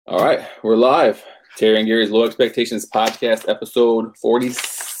All right, we're live. Terry and Gary's Low Expectations Podcast, episode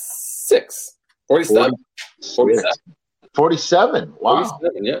 46. 47. 47. Wow.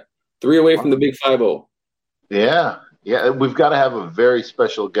 47, yeah. 3 away from the Big 5-0. Yeah. We've got to have a very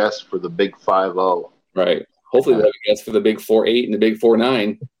special guest for the Big 5-0. Right. Hopefully we'll have a guest for the Big 4-8 and the Big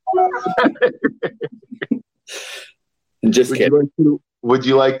 4-9. Just kidding. Would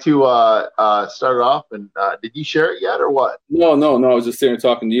you like to start it off? And did you share it yet or what? No. I was just sitting here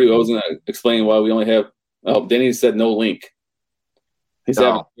talking to you. I was going to explain why we only have Denny said no link. He's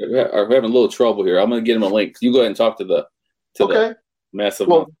having a little trouble here. I'm going to get him a link. You go ahead and talk to the massive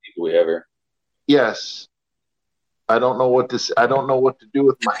amount of people we have here. Yes. I don't know what to do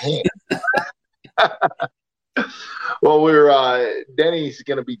with my hand. Well, Denny's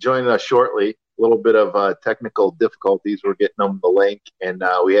going to be joining us shortly. A little bit of technical difficulties. We're getting them the link, and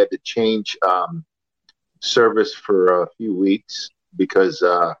we had to change service for a few weeks because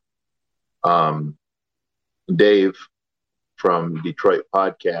Dave from Detroit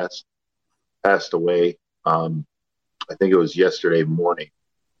Podcast passed away. I think it was yesterday morning,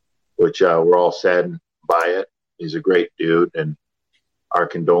 which we're all saddened by it. He's a great dude, and our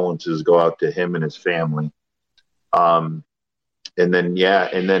condolences go out to him and his family. And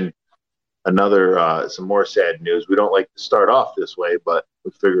then another some more sad news. We don't like to start off this way, but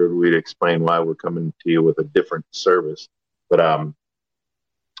we figured we'd explain why we're coming to you with a different service. But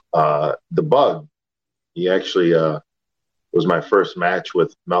the Bug, he actually was my first match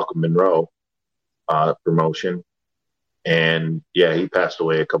with Malcolm Monroe promotion, and he passed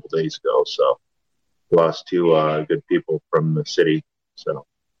away a couple days ago. So lost two good people from the city. So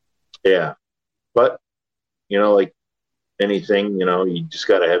but like anything, you just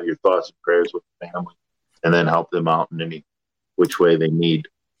got to have your thoughts and prayers with the family and then help them out in any which way they need.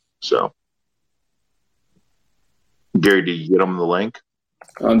 So, Gary, did you get them the link?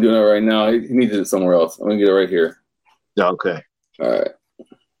 I'm doing it right now. He needs it somewhere else. I'm going to get it right here. Okay. All right.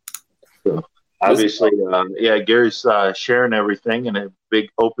 So, obviously, Gary's sharing everything, and a big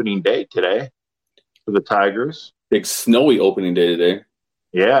opening day today for the Tigers. Big snowy opening day today.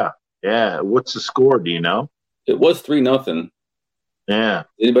 Yeah. What's the score? Do you know? It was 3-0. Yeah.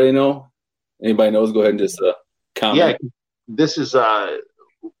 Anybody know? Anybody knows? Go ahead and just comment. Yeah. This is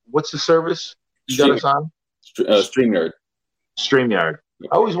what's the service you got us on? StreamYard. StreamYard.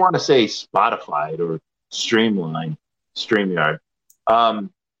 I always want to say Spotify or StreamYard.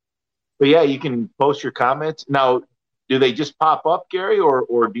 But you can post your comments. Now, do they just pop up, Gary,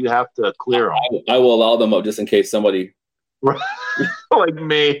 or do you have to clear them? I will allow them up just in case somebody like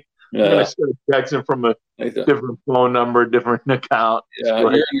me. I'm going to start texting from a different phone number, different account. Yeah, you're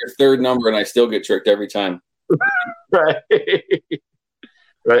on your third number, and I still get tricked every time. Right.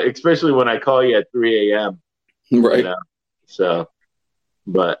 Especially when I call you at 3 a.m. Right. So,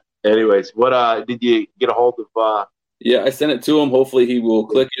 but anyways, what did you get a hold of? I sent it to him. Hopefully, he will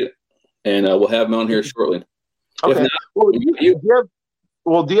click it, and we'll have him on here shortly. Okay. Do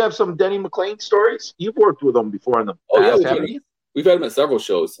you have some Denny McLean stories? You've worked with him before in the past, haven't you? We've had him at several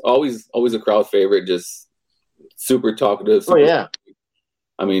shows. Always a crowd favorite. Just super talkative. I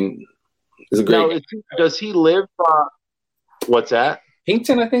mean, he's a great. Now, does he live? What's that?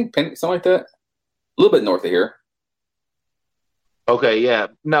 Pinkton, I think, something like that. A little bit north of here. Okay, yeah.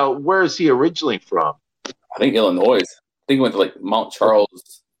 Now, where is he originally from? I think Illinois. I think he went to like Mount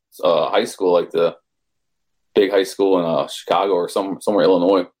Charles High School, like the big high school in Chicago or somewhere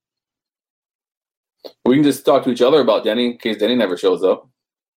Illinois. We can just talk to each other about Denny in case Denny never shows up.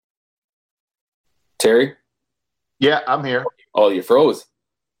 Terry? Yeah, I'm here. Oh, you froze.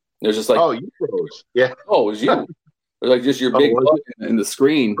 There's just like... Oh, you froze. Yeah. Oh, it was you. It was like just your big butt in the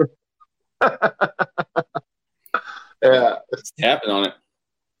screen. Yeah. It's tapping on it.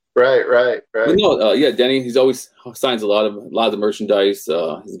 Right. But no, Denny, he's always signs a lot of the merchandise.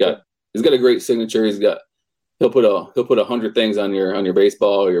 He's got a great signature. He'll put 100 things on your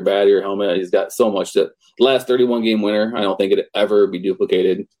baseball or your bat or your helmet. He's got so much that the last 31 game winner, I don't think it'd ever be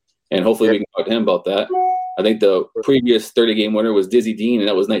duplicated. And hopefully we can talk to him about that. I think the previous 30 game winner was Dizzy Dean, and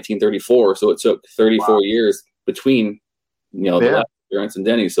that was 1934. So it took 34 years between, the last appearance and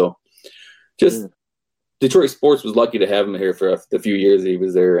Denny. So just Detroit sports was lucky to have him here for the few years that he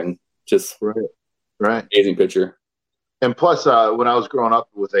was there, and just right. Amazing pitcher. And plus, when I was growing up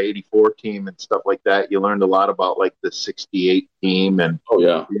with the 84 team and stuff like that, you learned a lot about like the 68 team and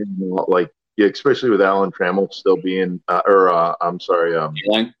especially with Alan Trammell still being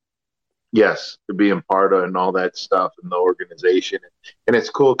yes, being part of and all that stuff and the organization. And it's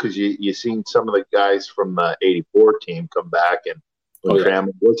cool because you seen some of the guys from the 84 team come back and when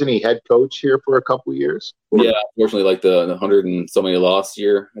Trammell wasn't he head coach here for a couple years? Yeah, unfortunately, like the 100 and so many lost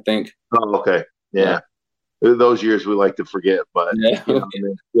year, I think. Oh, okay, yeah. Those years we like to forget, but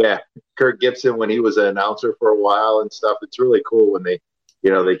Kirk Gibson when he was an announcer for a while and stuff. It's really cool when they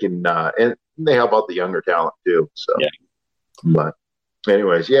can and they help out the younger talent too. So, but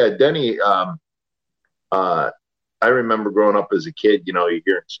anyways, Denny. I remember growing up as a kid. You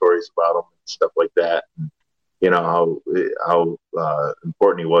hearing stories about him and stuff like that. And, how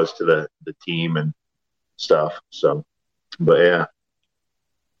important he was to the team and stuff. So, but yeah.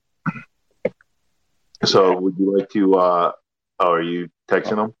 So would you like to are you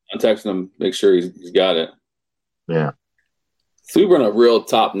texting him? I'm texting him, make sure he's got it. Yeah. So we run a real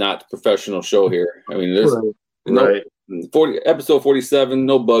top-notch professional show here. I mean, there's 40 episode 47,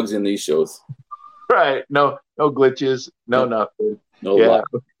 no bugs in these shows. Right. No glitches, no nothing. No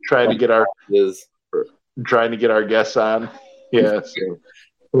trying to get our guests on. Yeah. So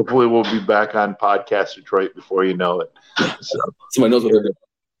hopefully we'll be back on Podcast Detroit before you know it. So somebody knows what they're doing.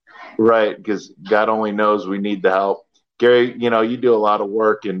 Right, because God only knows we need the help. Gary, you do a lot of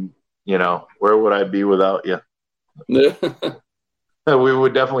work, and, where would I be without you? We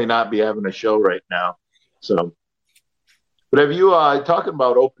would definitely not be having a show right now. So, but have you, talking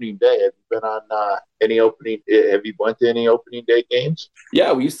about opening day, have you been on have you went to any opening day games?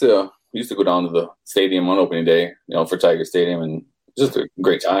 Yeah, we used to go down to the stadium on opening day, for Tiger Stadium, and just a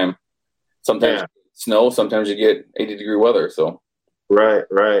great time. Sometimes snow, sometimes you get 80-degree weather, so. Right.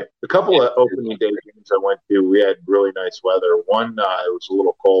 A couple of opening day games I went to, we had really nice weather. One, it was a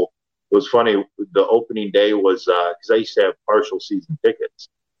little cold. It was funny. The opening day was because I used to have partial season tickets,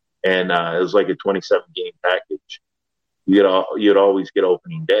 and it was like a 27-game package. You'd always get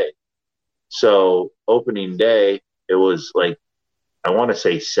opening day. So opening day, it was like, I want to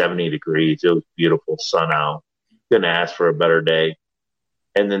say 70 degrees. It was beautiful, sun out. Couldn't ask for a better day.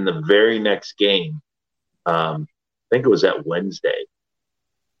 And then the very next game, I think it was that Wednesday.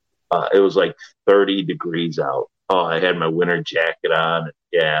 It was like 30 degrees out. Oh, I had my winter jacket on.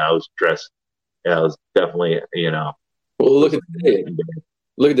 Yeah, I was dressed. Yeah, I was definitely, Well, look at today.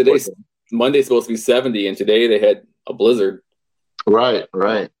 Look at today. Monday's supposed to be 70, and today they had a blizzard. Right.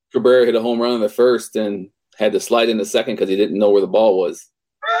 Cabrera hit a home run in the first and had to slide in the second because he didn't know where the ball was.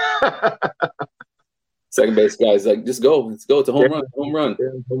 Second base guy's like, just go. Let's go. It's a home run. Home run. Yeah,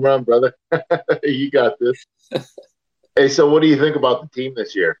 home run, brother. You got this. Hey, so what do you think about the team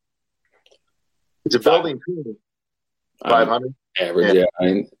this year? It's a building team. 500? Average, yeah. I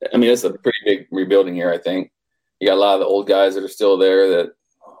mean, it's a pretty big rebuilding here, I think. You got a lot of the old guys that are still there that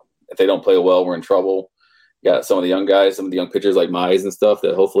if they don't play well, we're in trouble. You got some of the young guys, some of the young pitchers like Mize and stuff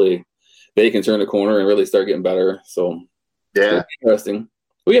that hopefully they can turn the corner and really start getting better. So, yeah. Interesting.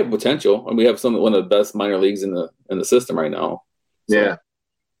 We have potential, and we have one of the best minor leagues in the system right now. So. Yeah.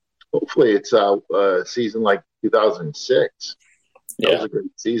 Hopefully it's a season like 2006. That was a great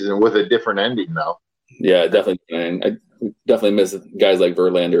season with a different ending, though. Yeah, definitely. And I definitely miss guys like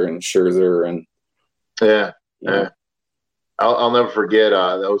Verlander and Scherzer. And yeah. I'll never forget.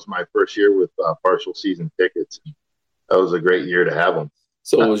 That was my first year with partial season tickets. That was a great year to have them.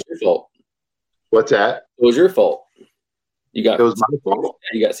 So it was your fault. What's that? It was your fault. It was my fault.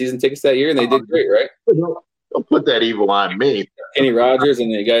 You got season tickets that year, and they did great, right? Don't put that evil on me. Kenny Rogers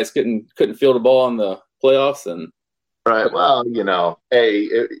and the guys couldn't field the ball in the playoffs, and right. Well, hey,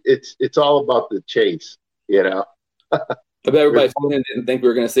 it's all about the chase, I bet everybody didn't think we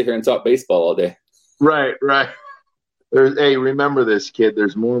were going to sit here and talk baseball all day. Right. Remember this, kid.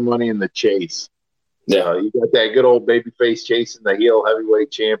 There's more money in the chase. Yeah, so you got that good old babyface chasing the heel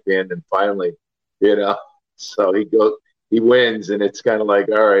heavyweight champion, and finally, so he wins, and it's kind of like,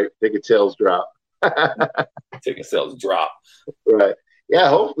 all right, ticket sales drop. Ticket sales drop. Right. Yeah.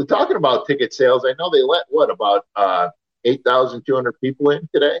 Hopefully, talking about ticket sales, I know they let about 8,200 people in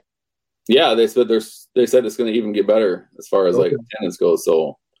today. Yeah, they said it's going to even get better as far as like attendance goes.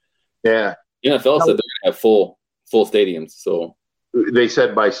 So yeah, NFL said they're going to have full stadiums. So they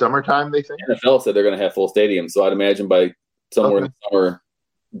said by summertime, they think. NFL said they're going to have full stadiums. So I'd imagine by somewhere in the summer,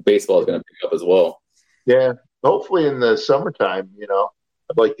 baseball is going to pick up as well. Yeah, hopefully in the summertime.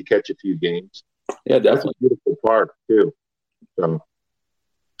 I'd like to catch a few games. Yeah, definitely. That's a beautiful park too. So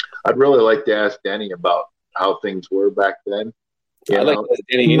I'd really like to ask Denny about how things were back then. I'd like to ask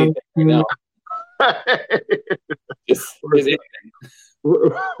Denny anything right now. Just anything.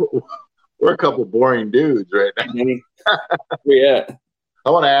 We're a couple boring dudes right now. Yeah. I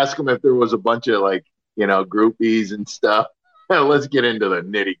want to ask him if there was a bunch of groupies and stuff. Let's get into the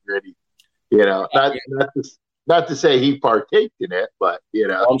nitty gritty. Not to say he partaked in it, but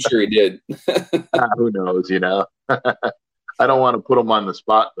I'm sure he did. Who knows? I don't want to put them on the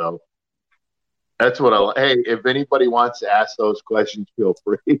spot though. That's what hey, if anybody wants to ask those questions, feel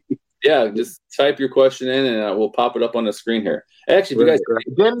free. Yeah, just type your question in, and we'll pop it up on the screen here. Actually, if you guys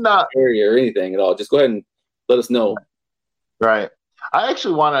didn't area or anything at all, just go ahead and let us know. Right. I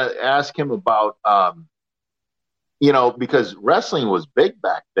actually want to ask him about, because wrestling was big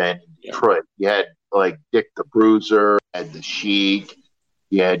back then in Detroit. You had like Dick the Bruiser, had the Sheik,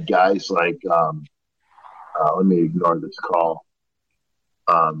 you had guys like, let me ignore this call.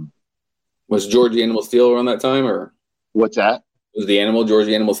 Was George the Animal Steel around that time, or what's that? Was George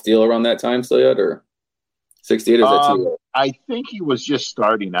the Animal Steel around that time still yet, or 68? Is that too? I think he was just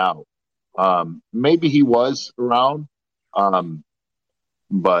starting out. Maybe he was around,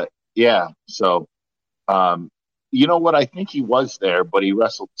 but yeah. So, you know what? I think he was there, but he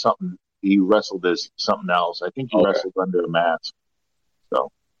wrestled something. He wrestled as something else. I think he wrestled under a mask. So,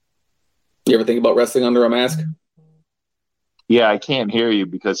 you ever think about wrestling under a mask? Yeah, I can't hear you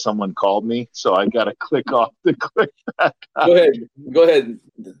because someone called me, so I got to click off the click back. Go ahead.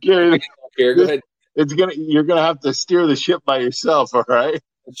 Gary, go ahead. You're gonna have to steer the ship by yourself, all right?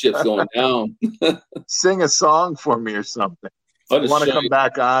 The ship's going down. Sing a song for me or something. I want to come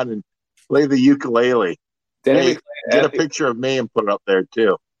back on and play the ukulele. Hey, get a picture of me and put it up there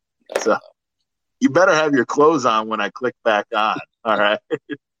too. So you better have your clothes on when I click back on. All right.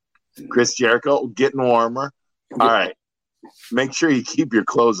 Chris Jericho, getting warmer. All right. Make sure you keep your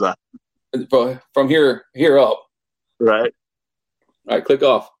clothes on. From here up. Right. All right, click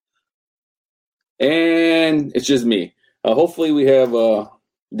off. And it's just me. Hopefully we have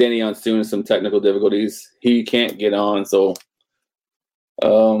Danny on soon. Some technical difficulties. He can't get on, so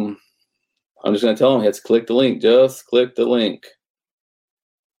I'm just going to tell him he has to click the link. Just click the link.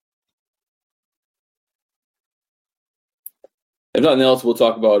 If nothing else, we'll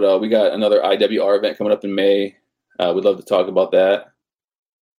talk about we got another IWR event coming up in May. We'd love to talk about that.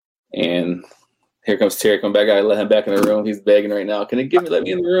 And here comes Terry coming back. I let him back in the room. He's begging right now. Can he let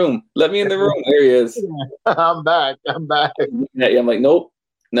me in the room? Let me in the room. There he is. I'm back. Yeah, I'm like, nope.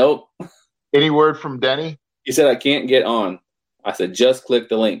 Any word from Denny? He said, I can't get on. I said, just click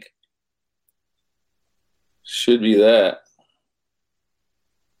the link. Should be that.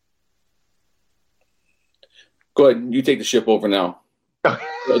 Go ahead. You take the ship over now.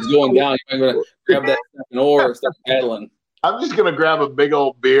 It's going down. You're going to grab that oar and start paddling. I'm just going to grab a big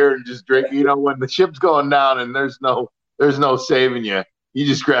old beer and just drink. When the ship's going down and there's no saving you, you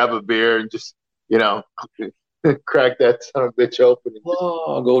just grab a beer and just, crack that son of a bitch open.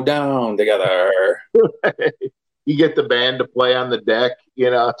 And go down together. You get the band to play on the deck.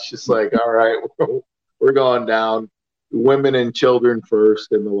 It's just like, all right, we're going down. Women and children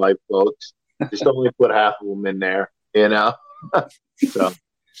first in the lifeboats. Just only put half of them in there, So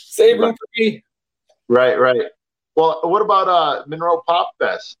save room for me. Right. Well, what about Monroe Pop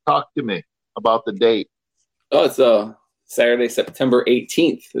Fest? Talk to me about the date. Oh, it's Saturday, September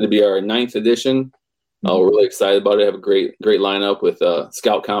 18th. It'll be our 9th edition. We're really excited about it. Have a great lineup with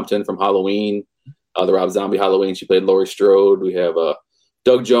Scout Compton from Halloween, the Rob Zombie Halloween. She played Laurie Strode. We have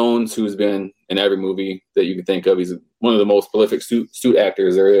Doug Jones, who's been in every movie that you can think of. He's one of the most prolific suit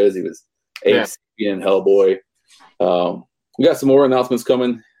actors there is. He was Ace in Hellboy. We got some more announcements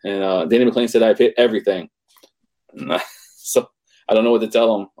coming, and Danny McLean said I've hit everything. So I don't know what to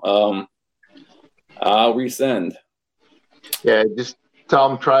tell him. I'll resend. Yeah, just tell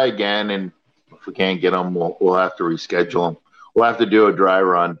him try again, and if we can't get them, we'll have to reschedule them. We'll have to do a dry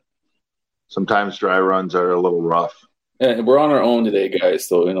run. Sometimes dry runs are a little rough. Yeah, we're on our own today, guys.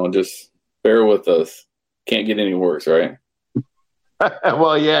 So just bear with us. Can't get any worse, right?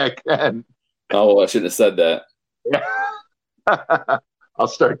 Well, yeah, it can. Oh, well, I shouldn't have said that. Yeah. I'll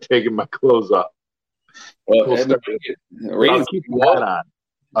start taking my clothes off. Well, I'll keep the hat on.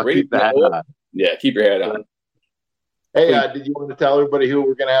 I'll keep the hat on. Yeah, keep your hat on. Hey, did you want to tell everybody who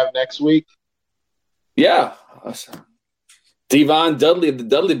we're going to have next week? Yeah. Devon Dudley of the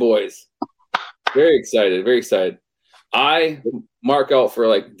Dudley Boys. Very excited. I mark out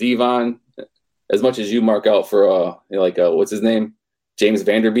for Devon as much as you mark out for what's his name? James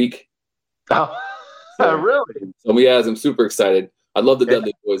Vanderbeek. Oh, really? So I'm super excited. I love the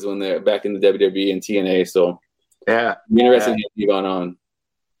Dudley Boys when they're back in the WWE and TNA. So I'm interested to get Devon on.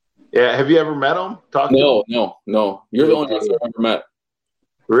 Yeah, have you ever met him? No. You're the only person I've ever met.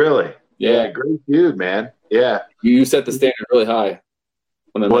 Really? Yeah, great dude, man. Yeah, you set the standard really high.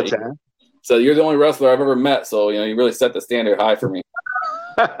 What's that? So you're the only wrestler I've ever met. So you really set the standard high for me.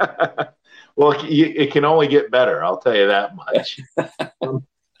 Well, it can only get better. I'll tell you that much.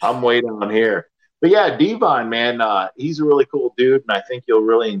 I'm way down here. But yeah, Devon, man, he's a really cool dude, and I think you'll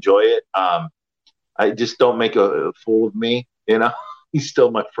really enjoy it. I I just don't make a fool of me. He's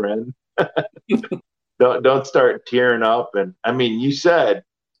still my friend. Don't start tearing up. And I mean, you said,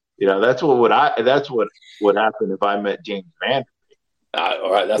 that's what would happen if I met James Van.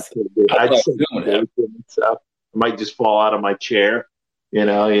 All right, I'd say stuff. I might just fall out of my chair. You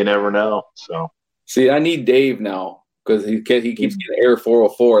never know. So see, I need Dave now because he keeps getting error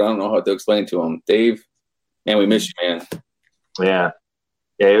 404. I don't know how to explain to him, Dave. Man, we miss you, man. Yeah,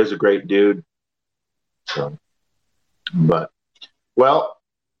 he was a great dude. So, but well,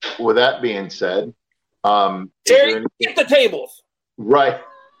 with that being said, Terry, get the tables. Right.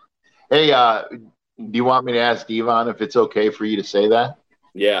 Hey, do you want me to ask Devon if it's okay for you to say that?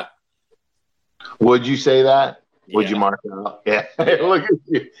 Yeah. Would you say that? Yeah. Would you mark it out? Yeah. Look at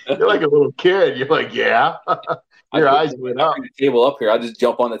you. You're like a little kid. You're like, yeah. Your eyes lit up. Bring the table up here. I just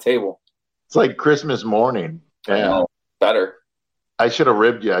jump on the table. It's like Christmas morning. Yeah. I know. Better. I should have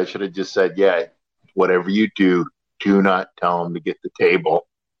ribbed you. I should have just said, yeah, whatever you do not tell him to get the table.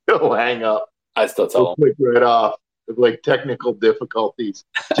 He'll hang up. I still tell him. Click right off. Like technical difficulties.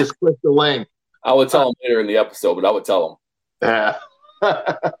 Just click the link. I would tell him later in the episode, but I would tell him. Yeah.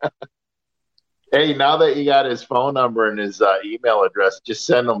 Hey, now that you got his phone number and his email address, just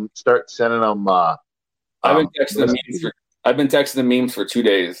start sending him. I've been texting the memes for 2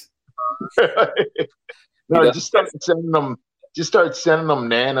 days. No, just start sending them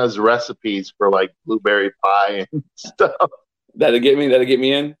Nana's recipes for like blueberry pie and stuff. That'll get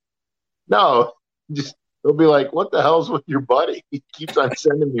me in. No, just they'll be like, "What the hell's with your buddy? He keeps on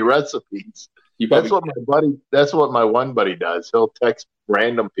sending me recipes." That's what my one buddy does. He'll text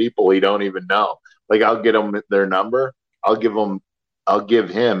random people he don't even know. Like I'll get them their number. I'll give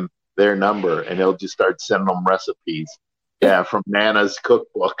him their number, and he'll just start sending them recipes. Yeah, from Nana's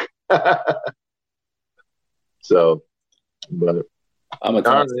cookbook. So, but I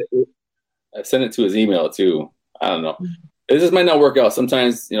send it to his email too. I don't know. It just might not work out.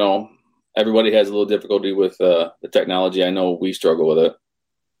 Sometimes, everybody has a little difficulty with the technology. I know we struggle with it.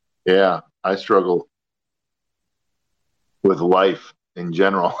 Yeah, I struggle with life in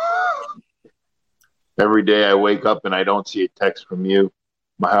general. Every day I wake up and I don't see a text from you.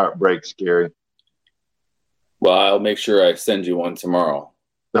 My heart breaks, Gary. Well, I'll make sure I send you one tomorrow.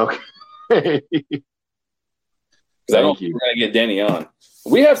 Okay. Because I don't think we're going to get Denny on.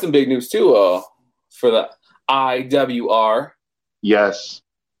 We have some big news, too, for the IWR. Yes.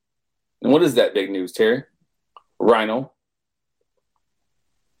 And what is that big news, Terry? Rhino.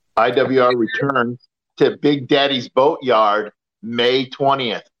 IWR returns to Big Daddy's Boatyard May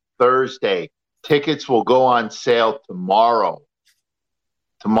 20th, Thursday. Tickets will go on sale tomorrow.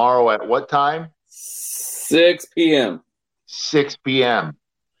 Tomorrow at what time? 6 p.m. 6 p.m.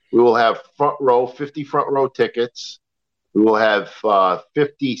 We will have 50 front row tickets. We will have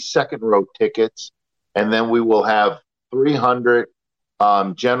 50 second row tickets. And then we will have 300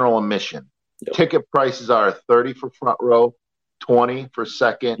 general admission. Yep. Ticket prices are 30 for front row, 20 for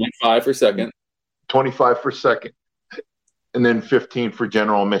second. 25 for second. 25 for second. And then 15 for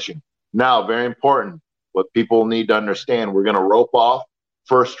general admission. Now, very important, what people need to understand, we're going to rope off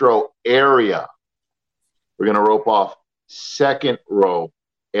first row area. We're going to rope off second row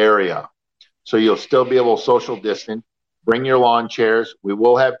area. So you'll still be able to social distance. Bring your lawn chairs. We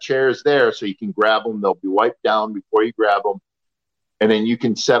will have chairs there so you can grab them. They'll be wiped down before you grab them. And then you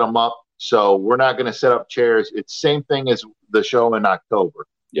can set them up. So we're not going to set up chairs. It's the same thing as the show in October.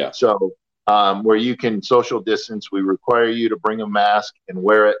 Yeah. So where you can social distance, we require you to bring a mask and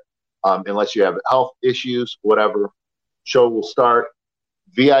wear it unless you have health issues, whatever. Show will start.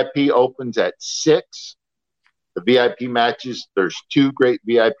 VIP opens at 6. The VIP matches, there's 2 great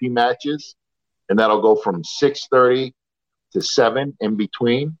VIP matches, and that'll go from 6:30 to 7 in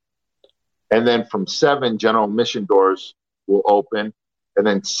between. And then from 7, general admission doors will open, and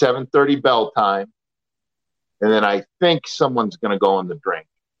then 7:30 bell time. And then I think someone's going to go in the drink.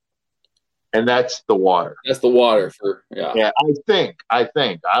 And that's the water. That's the water for, yeah. Yeah, I think. I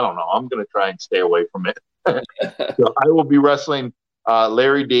don't know. I'm going to try and stay away from it. So I will be wrestling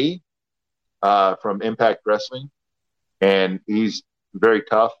Larry D from Impact Wrestling. And he's very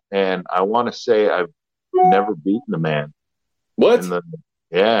tough. And I want to say I've never beaten the man. What?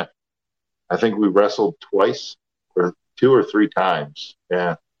 Yeah. I think we wrestled twice or 2 or 3 times.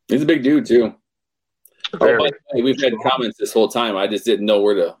 Yeah. He's a big dude, too. We've had comments this whole time. I just didn't know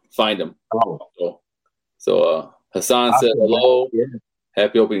where to find him. Oh. So Hassan said hello. Yeah.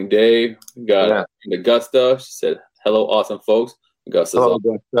 Happy opening day. We got Augusta. She said, hello, awesome folks. Augusta's hello,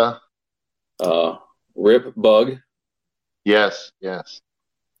 Augusta. Rip Bug. Yes.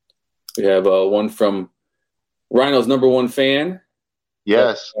 We have one from Rhino's #1 fan.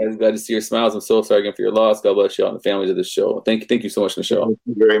 Yes. Glad to see your smiles. I'm so sorry again for your loss. God bless you all and the families of the show. Thank you so much, Michelle. Thank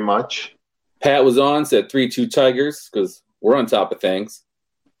you very much. Pat was on, said 3-2 Tigers because we're on top of things.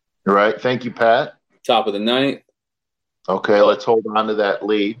 All right. Thank you, Pat. Top of the ninth. Okay, let's hold on to that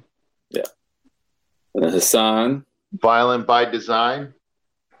lead. Yeah. And then Hassan. Violent by design.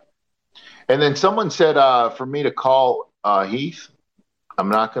 And then someone said for me to call Heath. I'm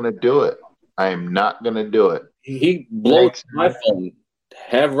not going to do it. I am not going to do it. He blows my phone.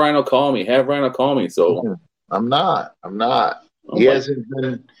 Have Rhino call me. So I'm not. He hasn't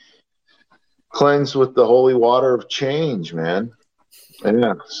been cleansed with the holy water of change, man.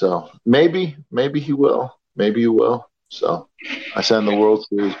 Yeah. So maybe he will. Maybe he will. So I send the World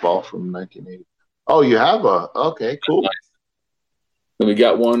Series ball from 1980. Oh, you have okay, cool. Nice. And we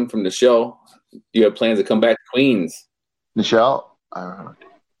got one from Nichelle. You have plans to come back to Queens? Nichelle? I don't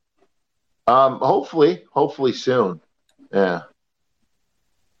know. Hopefully soon. Yeah.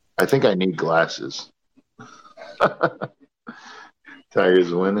 I think I need glasses.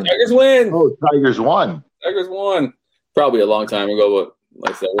 Tigers winning. Tigers win. Oh, Tigers won. Tigers won. Probably a long time ago, but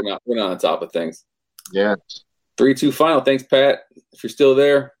like I said, we're not on top of things. Yeah. 3-2 final. Thanks, Pat. If you're still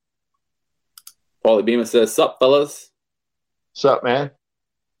there. Paulie Beeman says, "Sup, fellas." Sup, man?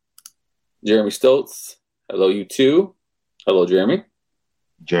 Jeremy Stoltz. Hello, you too. Hello, Jeremy.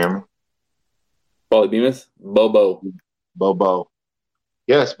 Jeremy. Paulie Beemus. Bobo.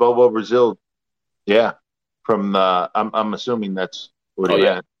 Yes, Bobo Brazil. Yeah. From I'm assuming that's what he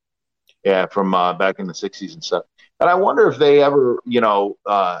meant. Yeah, from back in the 60s and stuff. And I wonder if they ever,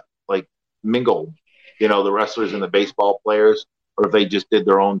 like mingled, the wrestlers and the baseball players, or if they just did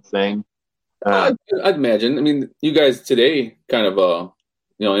their own thing. I'd imagine. I mean, you guys today kind of,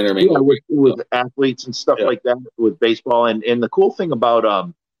 intermingle. Yeah, with athletes and stuff like that with baseball. And the cool thing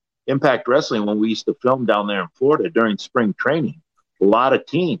about Impact Wrestling, when we used to film down there in Florida during spring training, a lot of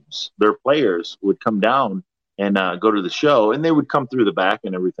teams, their players would come down and go to the show, and they would come through the back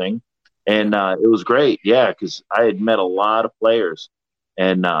and everything. And it was great, because I had met a lot of players,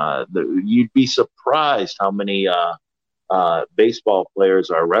 and you'd be surprised how many baseball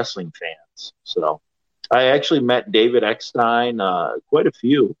players are wrestling fans. So I actually met David Eckstein, quite a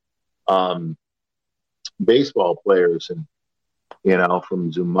few baseball players, and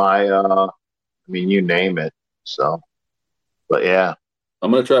from Zumaya, I mean, you name it. So, but yeah.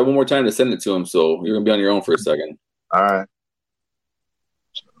 I'm going to try one more time to send it to him, so you're going to be on your own for a second. All right.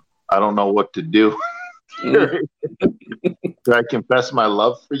 I don't know what to do. Do I confess my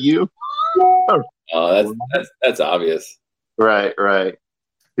love for you? That's obvious. Right.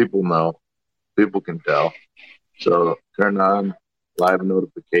 People know. People can tell. So turn on live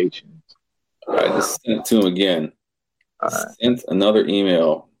notifications. All right, just send it to him again. All right. Sent another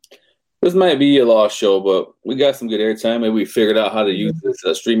email. This might be a lost show, but we got some good airtime. Maybe we figured out how to use this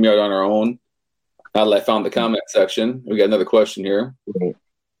StreamYard on our own. Now that I found the comment section, we got another question here.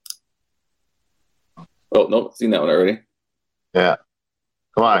 Oh, no, seen that one already. Yeah.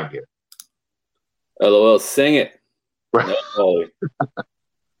 Come on, kid. LOL, sing it. Right. No,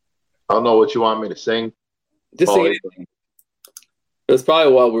 I don't know what you want me to sing. just sing it. It was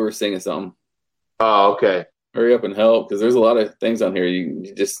probably while we were singing something. Oh, okay. Hurry up and help, because there's a lot of things on here.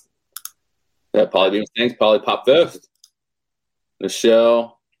 You just that Polly Beams. Thanks, Polly Pop Fest.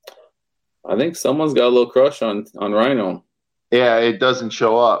 Michelle. I think someone's got a little crush on Rhino. Yeah, it doesn't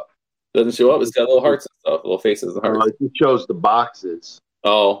show up. Doesn't show up. It's got little hearts and stuff, little faces and hearts. It shows the boxes.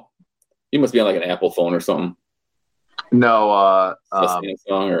 Oh, you must be on like an Apple phone or something. No,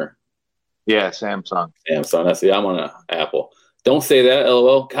 Samsung or Samsung. Samsung. I'm on an Apple. Don't say that,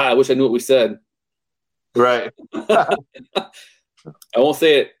 LOL. God, I wish I knew what we said. Right. I won't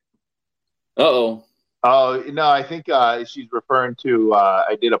say it. Uh-oh. Oh, no, I think she's referring to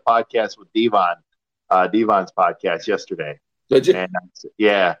I did a podcast with Devon, Devon's podcast yesterday. Did you?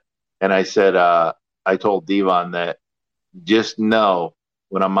 And I said, I told Devon that just know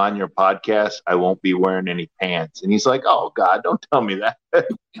when I'm on your podcast, I won't be wearing any pants. And he's like, oh, God, don't tell me that.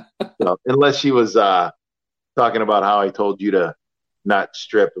 So, unless she was talking about how I told you to not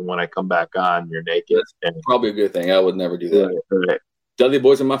strip, and when I come back on, you're naked. That's probably a good thing. I would never do that. Right. Dudley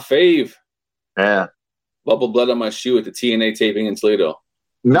Boys are my fave. Yeah. Bubble blood on my shoe at the TNA taping in Toledo.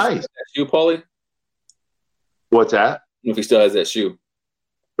 Nice. That shoe, Paulie? What's that? I don't know if he still has that shoe.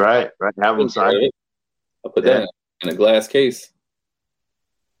 Right. Have him sign it. I'll put that in a glass case.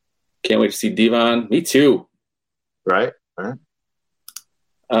 Can't wait to see Devon. Me too. Right.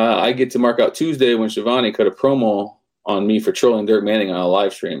 I get to mark out Tuesday when Shivani cut a promo on me for trolling Dirk Manning on a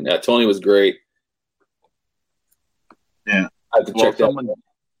live stream. Yeah, Tony was great. Yeah. I have to check that.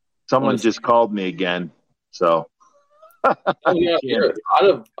 Someone just called me again. So Oh yeah, you're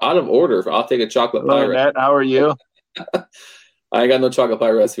out of order. I'll take a chocolate pie. Matt, how are you? I got no chocolate pie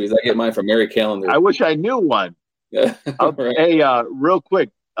recipes. I get mine from Mary Calendar. I wish I knew one. Yeah. Right. Hey, real quick,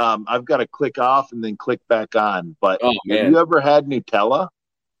 I've got to click off and then click back on. But have you ever had Nutella?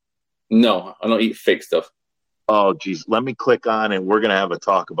 No, I don't eat fake stuff. Oh, geez. Let me click on and we're going to have a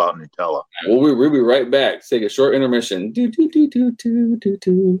talk about Nutella. Well, we'll be right back. Let's take a short intermission. Oh,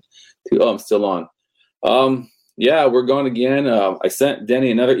 I'm still on. Yeah, we're going again. I sent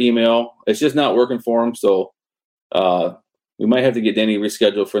Denny another email. It's just not working for him. So we might have to get Denny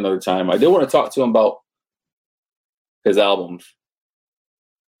rescheduled for another time. I did want to talk to him about his albums.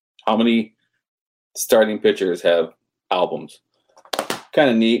 How many starting pitchers have albums? Kind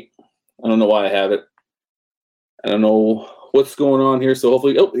of neat. I don't know why I have it. I don't know what's going on here. So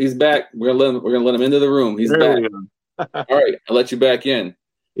hopefully, he's back. We're gonna let him into the room. He's back. All right, I'll let you back in.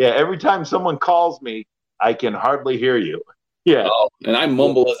 Yeah, every time someone calls me, I can hardly hear you. Yeah, and I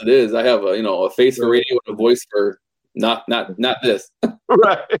mumble as it is. I have a face for radio and a voice for not this.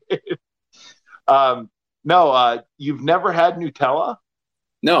 Right. No, you've never had Nutella?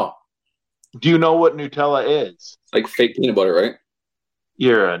 No. Do you know what Nutella is? It's like fake peanut butter, right?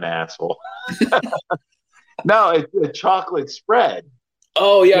 You're an asshole. No, it's a chocolate spread.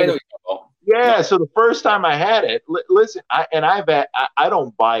 Oh yeah, I know. Yeah, so the first time I had it, listen, I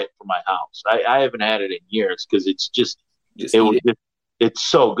don't buy it for my house. I haven't had it in years because it's it's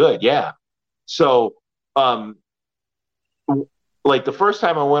so good. Yeah. So, like the first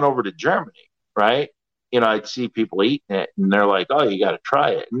time I went over to Germany, right? I'd see people eating it, and they're like, "Oh, you got to try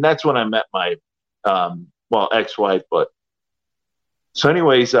it." And that's when I met my, ex-wife. But so,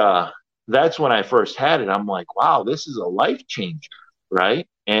 anyways, that's when I first had it. I'm like, "Wow, this is a life changer," right?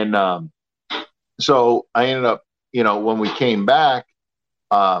 And so I ended up, when we came back,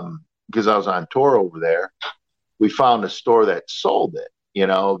 because I was on tour over there, we found a store that sold it. You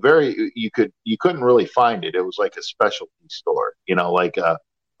couldn't really find it. It was like a specialty store, like a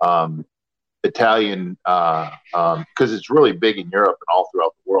Italian, because it's really big in Europe and all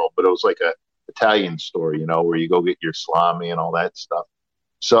throughout the world. But it was like a Italian store, where you go get your salami and all that stuff.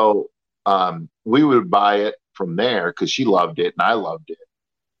 So we would buy it from there because she loved it and I loved it.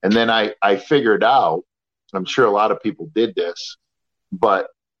 And then I figured out, I'm sure a lot of people did this,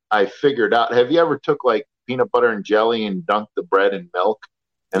 but I figured out, have you ever took like peanut butter and jelly and dunked the bread in milk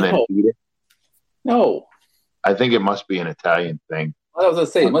and then eat it? No. I think it must be an Italian thing. I was going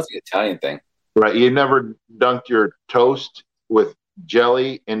to say, it must be an Italian thing. Right. You never dunked your toast with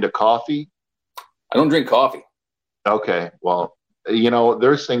jelly into coffee? I don't drink coffee. Okay. Well,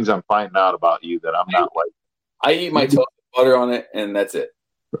 there's things I'm finding out about you that I'm not like. I eat my toast with butter on it, and that's it.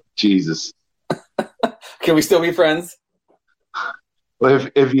 Jesus. Can we still be friends? Well,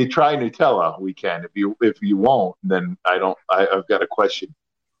 if you try Nutella, we can. If you won't, then I've got to question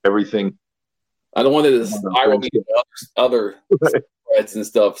everything. I don't want it to spiral me to other spreads and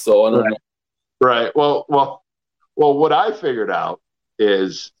stuff. So I don't know. Right. Well, what I figured out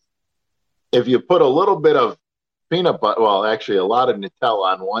is if you put a little bit of peanut butter, well, actually a lot of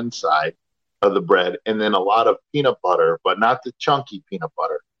Nutella on one side of the bread, and then a lot of peanut butter, but not the chunky peanut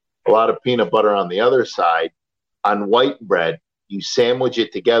butter. A lot of peanut butter on the other side. On white bread, you sandwich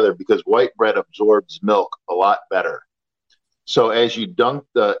it together because white bread absorbs milk a lot better. So as you dunk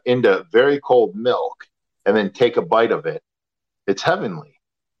into very cold milk and then take a bite of it, it's heavenly.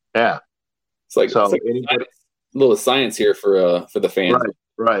 Yeah. It's like a little science here for the fans.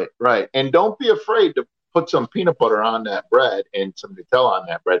 Right. And don't be afraid to put some peanut butter on that bread and some Nutella on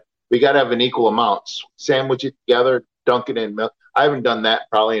that bread. We got to have an equal amount. Sandwich it together, dunk it in milk. I haven't done that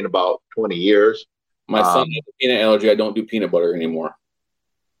probably in about 20 years. My son has a peanut allergy. I don't do peanut butter anymore.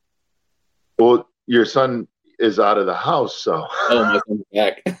 Well, your son is out of the house, so. Oh, my son's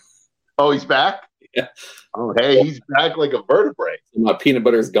back. Oh, he's back? Yeah. Oh, hey, he's back like a vertebrae. My peanut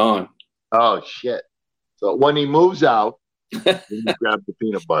butter is gone. Oh, shit. So when he moves out, you grab the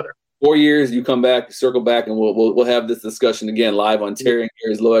peanut butter. 4 years, you come back, circle back, and we'll have this discussion again live on Terry and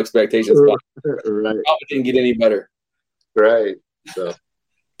Gary's Low Expectations. Right. Probably didn't get any better. Right. So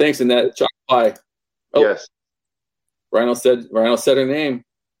thanks, Annette. Chocolate pie. Oh, yes. Rhino said her name.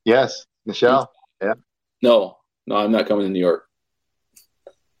 Yes, Michelle. Yeah. No, I'm not coming to New York.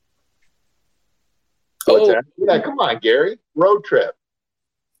 What's that? Yeah, come on, Gary. Road trip.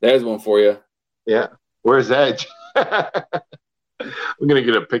 There's one for you. Yeah. Where's Edge? I'm gonna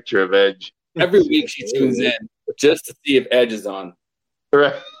get a picture of Edge. Every week she tunes in just to see if Edge is on.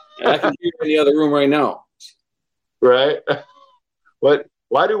 Right. And I can hear her in the other room right now. Right. What?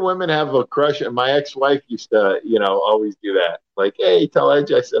 Why do women have a crush? And my ex-wife used to, always do that. Like, hey, tell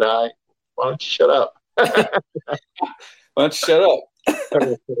Edge I said hi. Why don't you shut up? Why don't you shut up?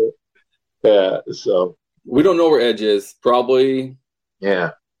 Yeah, so We don't know where Edge is. Probably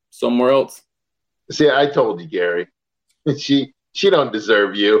yeah. somewhere else. See, I told you, Gary. She don't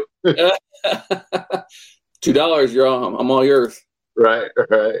deserve you. $2, I'm all yours. Right.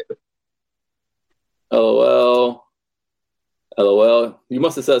 LOL. You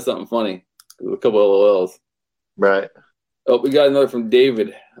must have said something funny. A couple of LOLs. Right. Oh, we got another from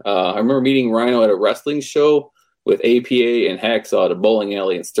David. I remember meeting Rhino at a wrestling show with APA and Hacksaw at a bowling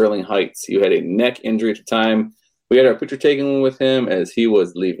alley in Sterling Heights. He had a neck injury at the time. We had our picture taken with him as he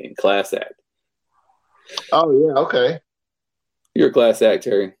was leaving. Class act. Oh, yeah, okay. You're a class act,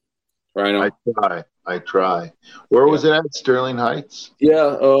 Terry. Rhino. I try. Where was it at? Sterling Heights?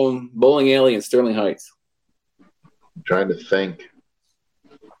 Yeah, bowling alley in Sterling Heights. I'm trying to think.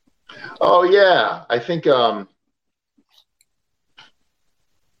 Oh, yeah. I think I'm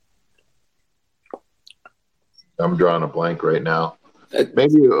drawing a blank right now.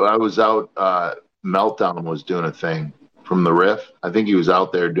 Maybe I was out. Meltdown was doing a thing from the Riff. I think he was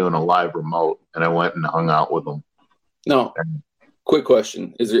out there doing a live remote, and I went and hung out with him. No. Quick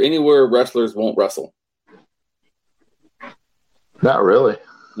question. Is there anywhere wrestlers won't wrestle? Not really.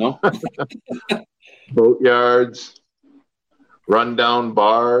 No? Boatyards, rundown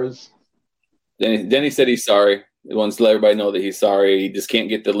bars. Denny said he's sorry. He wants to let everybody know that he's sorry. He just can't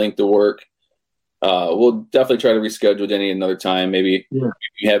get the link to work. We'll definitely try to reschedule Denny another time. Maybe you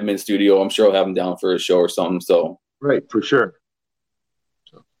have him in studio. I'm sure I'll have him down for a show or something. So right, for sure.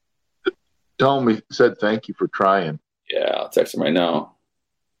 So, tell him we said thank you for trying. Yeah, I'll text him right now.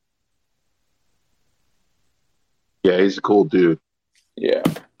 Yeah, he's a cool dude. Yeah.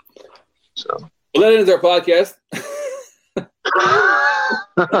 So well, that ends our podcast. Thanks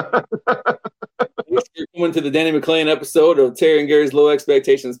for coming to the Danny McClain episode of Terry and Gary's Low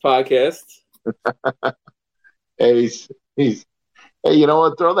Expectations podcast. Hey, hey, you know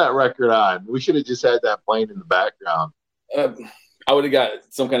what? Throw that record on. We should have just had that playing in the background. I would have got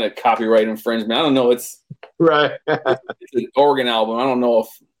some kind of copyright infringement. I don't know. It's right. It's an organ album. I don't know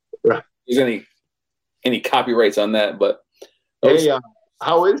if there's any copyrights on that. But hey,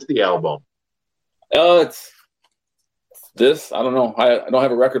 how is the album? It's this. I don't know. I don't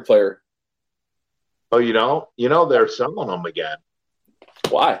have a record player. Oh, you know? You know they're selling them again.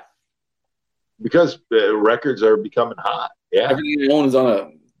 Why? Because records are becoming hot. Yeah. Everything I own is on a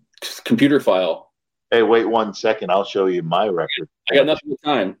computer file. Hey, wait 1 second. I'll show you my record. I got nothing but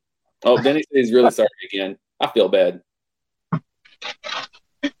time. Oh, Denny said he's really sorry again. I feel bad.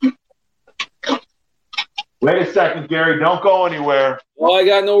 Wait a second, Gary. Don't go anywhere. Oh, I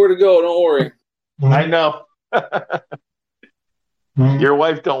got nowhere to go. Don't worry. I know. Your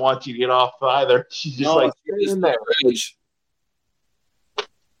wife don't want you to get off either. She's just like, get in there.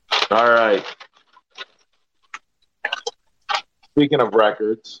 All right. Speaking of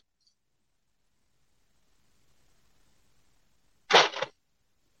records.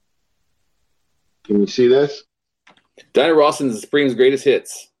 Can you see this? Diana Ross's Spring's Greatest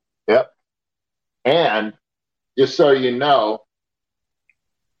Hits. Yep. And just so you know,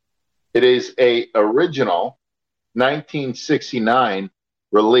 it is a original 1969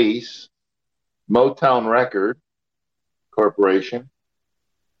 release, Motown Record Corporation.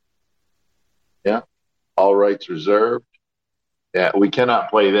 Yeah. All rights reserved. Yeah, we cannot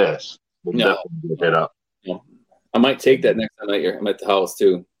play this. We'll definitely get it up. No. I might take that next time I'm at the house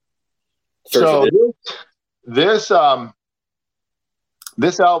too. So this album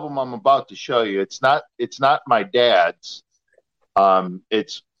I'm about to show you, it's not my dad's.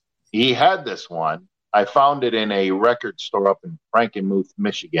 He had this one. I found it in a record store up in Frankenmuth,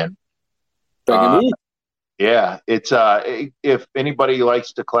 Michigan. Yeah, it's if anybody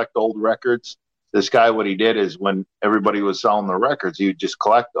likes to collect old records, this guy, what he did is when everybody was selling the records, he would just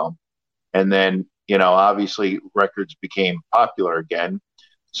collect them. And then, obviously records became popular again.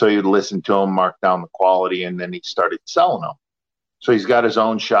 So you'd listen to them, mark down the quality, and then he started selling them. So he's got his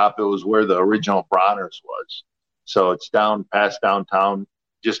own shop. It was where the original Bronner's was. So it's down past downtown,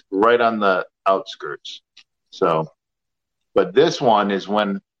 just right on the outskirts. So, but this one is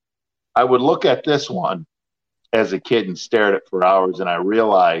when I would look at this one as a kid and stare at it for hours, and I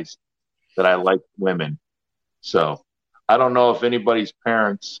realized that I liked women. So I don't know if anybody's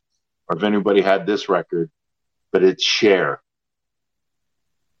parents or if anybody had this record, but it's Cher.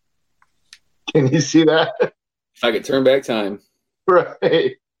 Can you see that? If I could turn back time.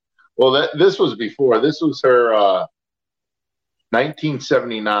 Right. Well, this was before. This was her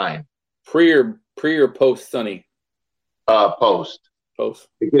 1979. Pre or post Sunny? Post. Post.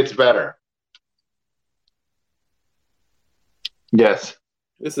 It gets better. Yes.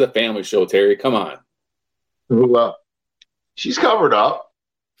 This is a family show, Terry. Come on. Well, she's covered up.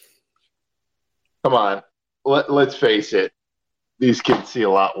 Come on. Let's face it. These kids see a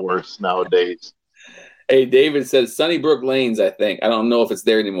lot worse nowadays. Hey, David says Sunnybrook Lanes, I think. I don't know if it's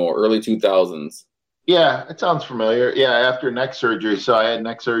there anymore. Early 2000s. Yeah, it sounds familiar. Yeah, after neck surgery. So I had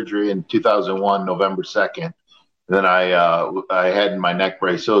neck surgery in 2001, November 2nd. And then I had my neck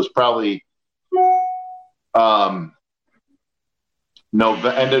brace. So it was probably end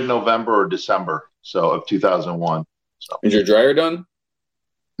of November or December of 2001. So. Is your dryer done?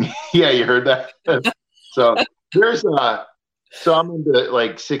 Yeah, you heard that. So there's so I'm into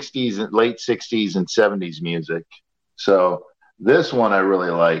like 60s and late 60s and 70s music. So this one I really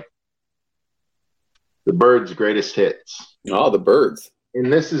like. The Byrds' Greatest Hits. Oh, the Byrds.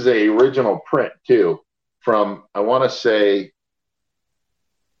 And this is a original print too from, I want to say,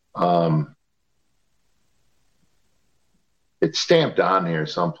 it's stamped on here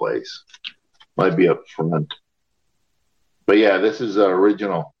someplace. Might be up front. But yeah, this is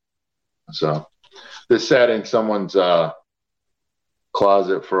original. So this sat in someone's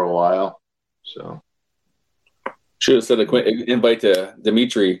closet for a while. So should have said a quick invite to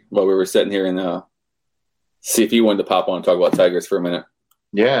Dimitri while we were sitting here and see if he wanted to pop on and talk about Tigers for a minute.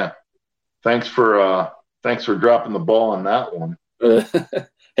 Yeah. Thanks for dropping the ball on that one.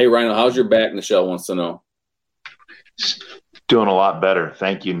 Hey Rhino, how's your back? Nichelle wants to know. Doing a lot better.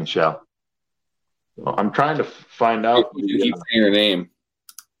 Thank you, Nichelle. I'm trying to find out. You keep saying her name.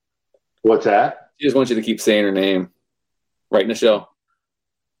 What's that? She just wants you to keep saying her name. Right, Nichelle?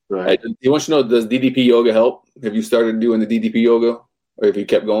 Right. You want to know, does DDP yoga help? Have you started doing the DDP yoga? Or have you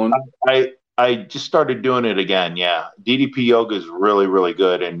kept going? I just started doing it again, yeah. DDP yoga is really, really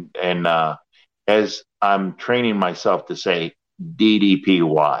good. And as I'm training myself to say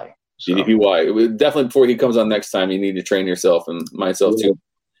DDPY. So. DDPY. Definitely before he comes on next time, you need to train yourself and myself too.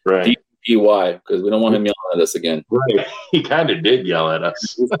 Right. DDPY, because we don't want him yelling at us again. Right. He kind of did yell at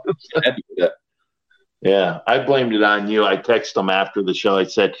us. Happy with that. Yeah, I blamed it on you. I texted him after the show. I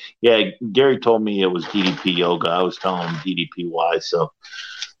said, yeah, Gary told me it was DDP yoga. I was telling him DDPY. So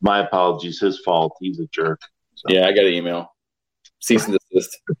my apologies. His fault. He's a jerk. So. Yeah, I got an email. Cease and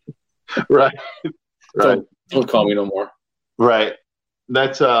desist. Right. Right. Don't call me no more. Right.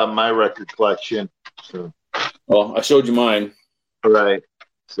 That's my record collection. So. Well, I showed you mine. Right.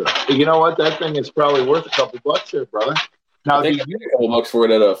 So you know what? That thing is probably worth a couple bucks there, brother. Now, I think I paid a couple bucks for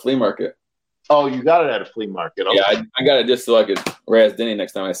it at a flea market. Oh, you got it at a flea market. Okay. Yeah, I got it just so I could razz Denny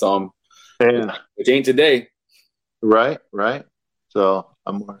next time I saw him. Yeah. Which ain't today. Right. So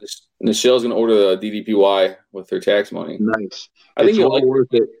Nichelle's gonna order the DDPY with her tax money. Nice. I think it's well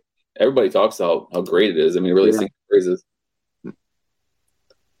worth it. Everybody talks about how great it is. I mean, really sings praises.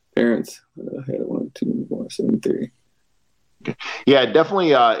 Parents, I had 1, 2, 4, 7, 3. Yeah,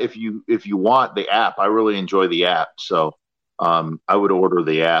 definitely. If you want the app, I really enjoy the app. So I would order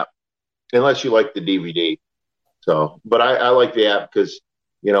the app. Unless you like the DVD. So, but I like the app because,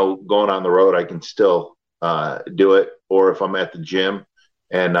 going on the road, I can still do it. Or if I'm at the gym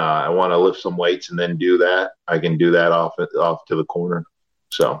and I want to lift some weights and then do that, I can do that off to the corner.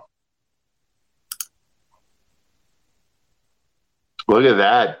 So, look at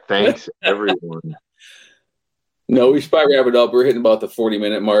that. Thanks, everyone. No, we should probably wrap it up. We're hitting about the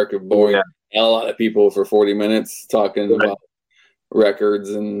 40-minute mark of boring a lot of people for 40 minutes talking about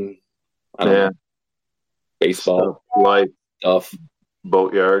records and I don't know, baseball, life, stuff,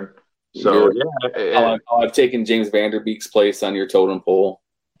 boatyard. So I've taken James Vanderbeek's place on your totem pole.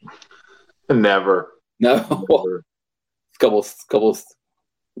 Never. No. Never. Couple, a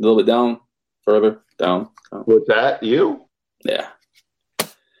little bit down, further down. What's that? You? Yeah.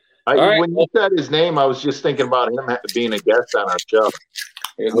 When you said his name, I was just thinking about him being a guest on our show.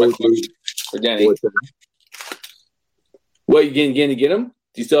 Here's my question for Denny. What, you going to get him?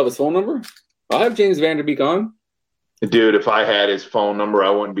 Do you still have his phone number? I'll have James Vanderbeek on. Dude, if I had his phone number, I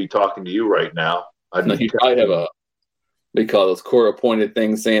wouldn't be talking to you right now. You probably have they call those court-appointed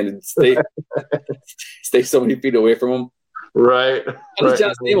things saying stay so many feet away from him. Right. How does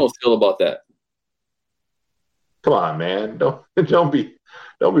John Stamos feel about that? Come on, man. Don't be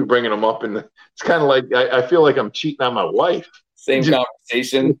bringing him up. It's kind of like I feel like I'm cheating on my wife. Same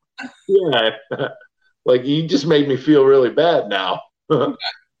conversation. Yeah. Like, you just made me feel really bad now.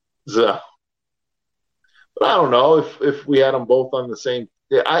 So, but I don't know if we had them both on the same.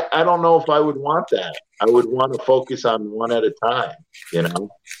 I don't know if I would want that. I would want to focus on one at a time.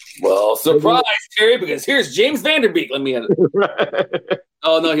 Well, surprise, Terry, because here's James Vanderbeek. Let me.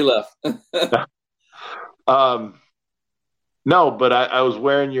 Oh no, he left. No, but I was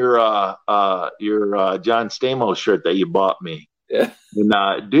wearing your John Stamos shirt that you bought me. Yeah.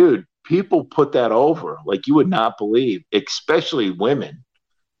 And dude, people put that over like you would not believe, especially women.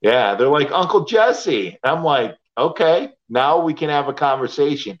 Yeah, they're like, Uncle Jesse. I'm like, okay, now we can have a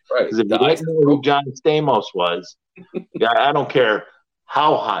conversation. Right. Because if you didn't know who John Stamos was, yeah, I don't care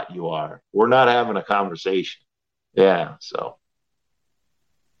how hot you are. We're not having a conversation. Yeah, so.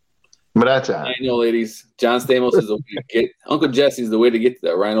 But that's I know, ladies. John Stamos is the way to get. Uncle Jesse's the way to get to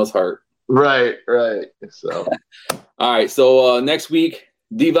that Rhino's heart. Right. So, all right. So next week,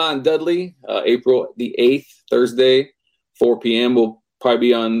 Devon Dudley, April the 8th, Thursday, 4 p.m. We'll probably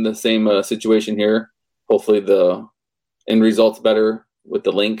be on the same situation here. Hopefully, the end result's better with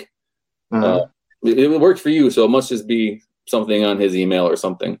the link. Mm-hmm. It worked for you, so it must just be something on his email or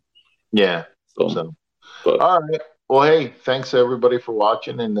something. Yeah. So. All right. Well, hey, thanks everybody for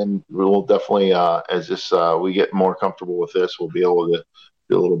watching, and then we'll definitely, as this we get more comfortable with this, we'll be able to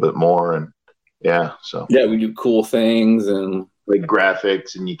do a little bit more, and so we do cool things and like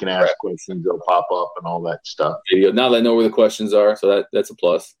graphics, and you can ask questions; they'll pop up and all that stuff. Now that I know where the questions are, so that's a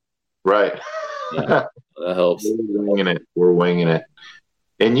plus. Right. Yeah, that helps. We're winging it.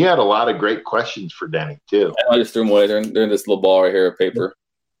 And you had a lot of great questions for Denny too. I just threw them away. They're in this little ball right here of paper.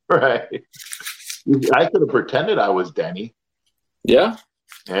 Right. I could have pretended I was Denny. Yeah.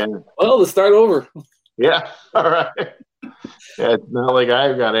 And well, let's start over. Yeah. All right. Yeah, it's not like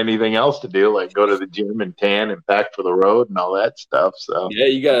I've got anything else to do, like go to the gym and tan and pack for the road and all that stuff. So yeah,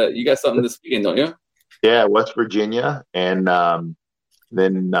 you got something this weekend, don't you? Yeah, West Virginia, and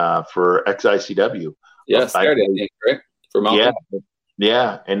then for XICW. Yeah, Saturday, I think, right? For Mountain.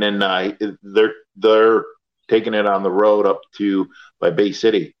 Yeah, and then they're taking it on the road up to by Bay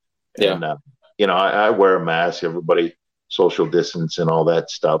City. And, I wear a mask. Everybody social distance and all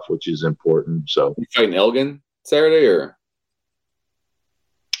that stuff, which is important. So you fighting Elgin Saturday or?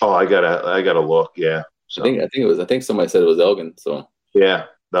 Oh, I gotta look. Yeah. So I think somebody said it was Elgin. So yeah,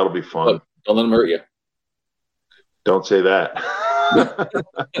 that'll be fun. Look, don't let him hurt you. Don't say that.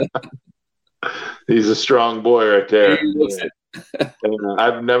 He's a strong boy right there.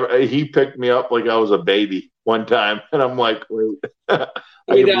 And he picked me up like I was a baby one time, and I'm like, wait, put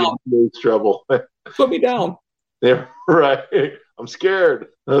me down. Trouble. Put me down. Yeah, right. I'm scared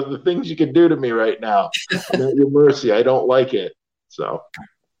of the things you can do to me right now. I'm at your mercy. I don't like it. So,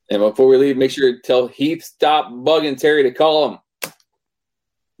 and before we leave, make sure to tell Heath stop bugging Terry to call him.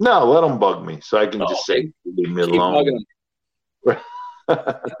 No, let him bug me so I can just say, leave me alone.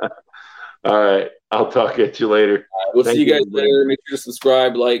 All right. I'll talk at you later. We'll see you guys later. Make sure to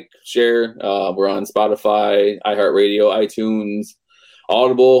subscribe, like, share. We're on Spotify, iHeartRadio, iTunes,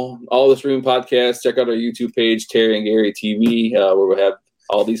 Audible, all the streaming podcasts. Check out our YouTube page, Terry and Gary TV, where we'll have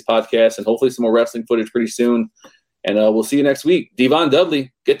all these podcasts and hopefully some more wrestling footage pretty soon. And we'll see you next week. Devon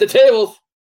Dudley, get the tables.